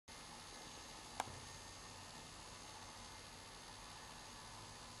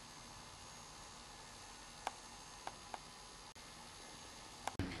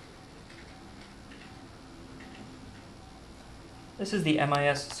This is the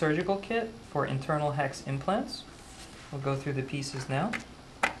MIS surgical kit for internal hex implants. We'll go through the pieces now.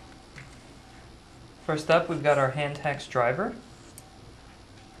 First up, we've got our hand hex driver.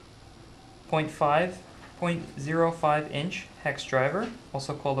 0.05 inch hex driver,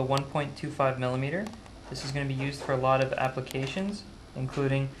 also called a 1.25 millimeter. This is going to be used for a lot of applications,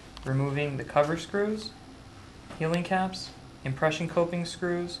 including removing the cover screws, healing caps, impression coping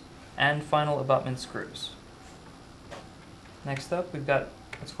screws, and final abutment screws. Next up, we've got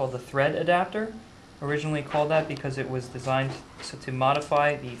what's called the thread adapter. Originally called that because it was designed to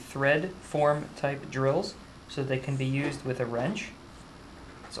modify the thread form type drills so they can be used with a wrench.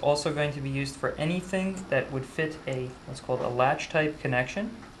 It's also going to be used for anything that would fit a what's called a latch type connection,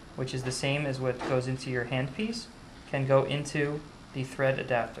 which is the same as what goes into your handpiece, can go into the thread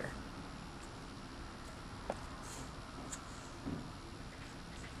adapter.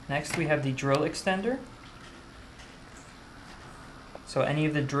 Next, we have the drill extender. So any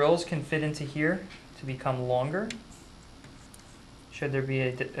of the drills can fit into here to become longer. Should there be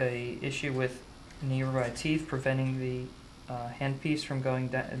a issue with nearby teeth preventing the handpiece from going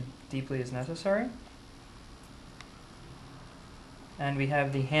deeply as necessary. And we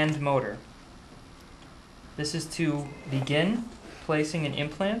have the hand motor. This is to begin placing an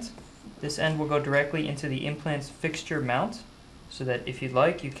implant. This end will go directly into the implant's fixture mount, so that if you'd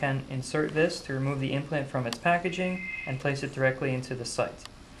like, you can insert this to remove the implant from its packaging and place it directly into the site.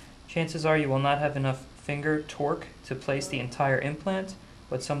 Chances are you will not have enough finger torque to place the entire implant,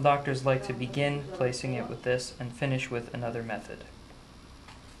 but some doctors like to begin placing it with this and finish with another method.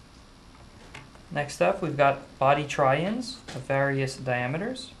 Next up, we've got body try-ins of various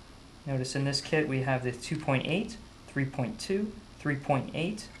diameters. Notice in this kit we have the 2.8, 3.2,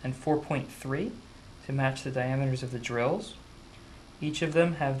 3.8, and 4.3 to match the diameters of the drills. Each of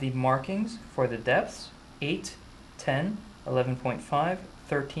them have the markings for the depths, 8, 10, 11.5,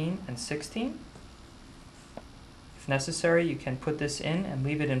 13, and 16. If necessary, you can put this in and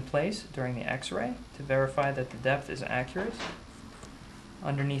leave it in place during the x-ray to verify that the depth is accurate.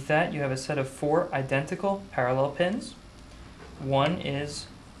 Underneath that, you have a set of 4 identical parallel pins. One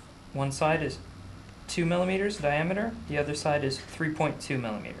side is 2 millimeters diameter, the other side is 3.2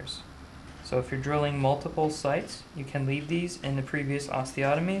 millimeters. So if you're drilling multiple sites, you can leave these in the previous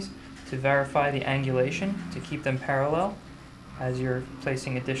osteotomies to verify the angulation to keep them parallel as you're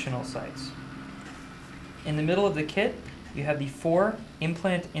placing additional sites. In the middle of the kit, you have the 4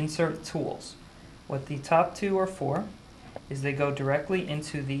 implant insert tools. What the top 2 are for is they go directly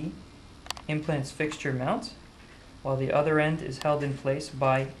into the implant's fixture mount, while the other end is held in place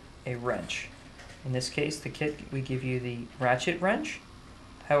by a wrench. In this case, the kit, we give you the ratchet wrench.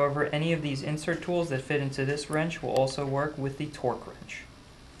 However, any of these insert tools that fit into this wrench will also work with the torque wrench.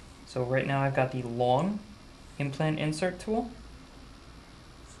 So right now I've got the long implant insert tool.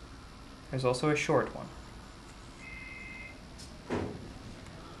 There's also a short one.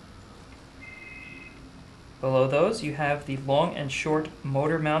 Below those you have the long and short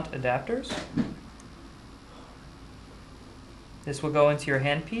motor mount adapters. This will go into your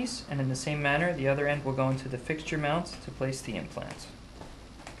handpiece, and in the same manner the other end will go into the fixture mount to place the implant.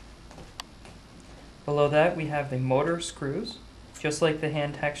 Below that we have the motor screws. Just like the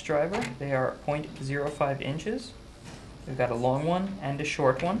hand hex driver, they are 0.05 inches. We've got a long one and a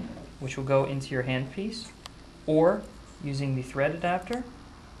short one, which will go into your handpiece, or using the thread adapter,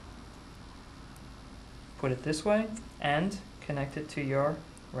 put it this way, and connect it to your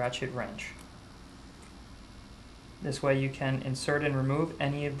ratchet wrench. This way you can insert and remove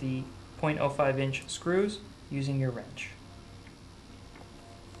any of the 0.05 inch screws using your wrench.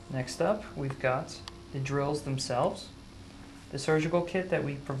 Next up, we've got the drills themselves. The surgical kit that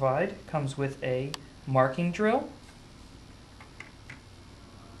we provide comes with a marking drill,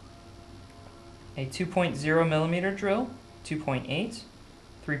 a 2.0 millimeter drill, 2.8,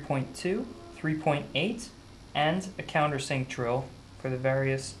 3.2, 3.8, and a countersink drill for the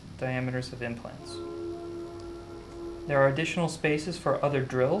various diameters of implants. There are additional spaces for other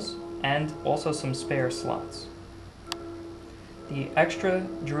drills and also some spare slots. The extra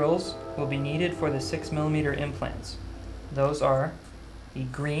drills will be needed for the 6 millimeter implants. Those are the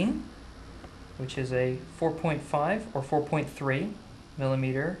green, which is a 4.5 or 4.3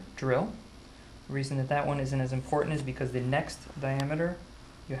 millimeter drill. The reason that that one isn't as important is because the next diameter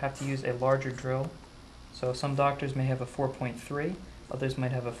you have to use a larger drill. So some doctors may have a 4.3, others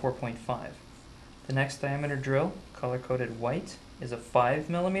might have a 4.5. The next diameter drill, color-coded white, is a 5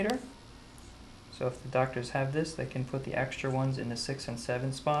 millimeter. So if the doctors have this, they can put the extra ones in the 6 and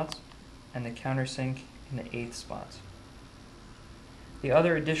 7 spots and the countersink in the 8th spot. The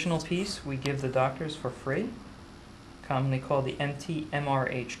other additional piece we give the doctors for free commonly called the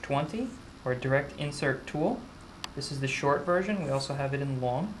MT-MRH20, or direct insert tool. This is the short version. We also have it in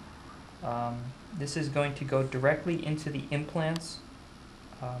long. This is going to go directly into the implant's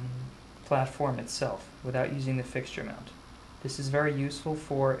platform itself without using the fixture mount. This is very useful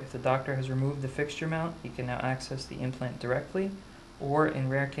for if the doctor has removed the fixture mount, he can now access the implant directly, or in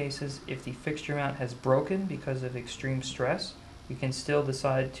rare cases, if the fixture mount has broken because of extreme stress, you can still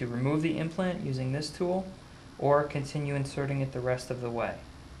decide to remove the implant using this tool or continue inserting it the rest of the way.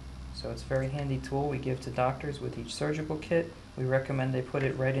 So it's a very handy tool we give to doctors with each surgical kit. We recommend they put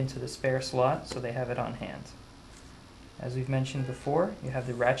it right into the spare slot so they have it on hand. As we've mentioned before, you have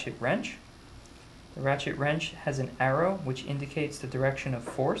the ratchet wrench. The ratchet wrench has an arrow which indicates the direction of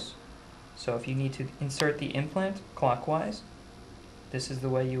force. So if you need to insert the implant clockwise, this is the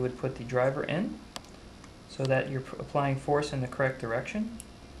way you would put the driver in so that you're applying force in the correct direction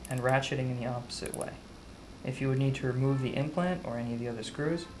and ratcheting in the opposite way. If you would need to remove the implant or any of the other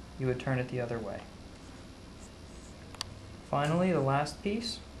screws, you would turn it the other way. Finally, the last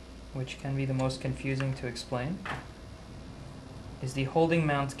piece, which can be the most confusing to explain, is the holding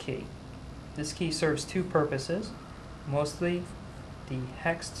mount key. This key serves two purposes. Mostly the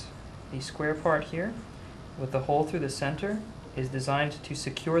hexed, the square part here with the hole through the center, is designed to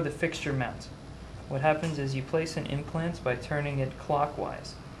secure the fixture mount. What happens is you place an implant by turning it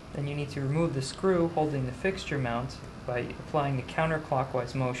clockwise. Then you need to remove the screw holding the fixture mount by applying the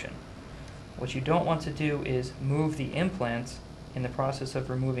counterclockwise motion. What you don't want to do is move the implant in the process of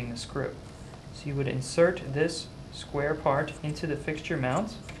removing the screw. So you would insert this square part into the fixture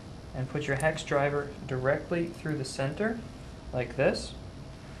mount and put your hex driver directly through the center like this,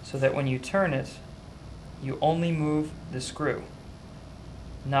 so that when you turn it, you only move the screw,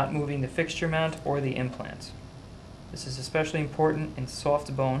 not moving the fixture mount or the implant. This is especially important in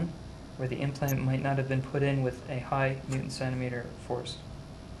soft bone, where the implant might not have been put in with a high Newton centimeter force.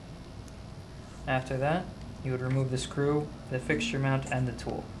 After that, you would remove the screw, the fixture mount, and the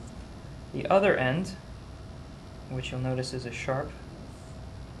tool. The other end, which you'll notice is a sharp,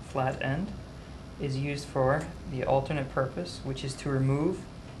 flat end, is used for the alternate purpose, which is to remove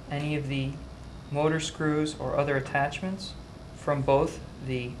any of the motor screws or other attachments from both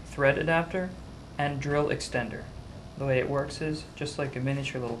the thread adapter and drill extender. The way it works is, just like a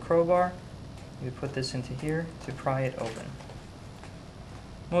miniature little crowbar, you put this into here to pry it open.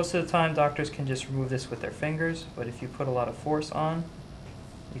 Most of the time doctors can just remove this with their fingers, but if you put a lot of force on,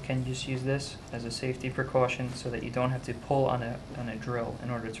 you can just use this as a safety precaution so that you don't have to pull on a drill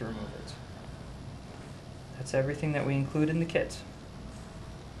in order to remove it. That's everything that we include in the kit.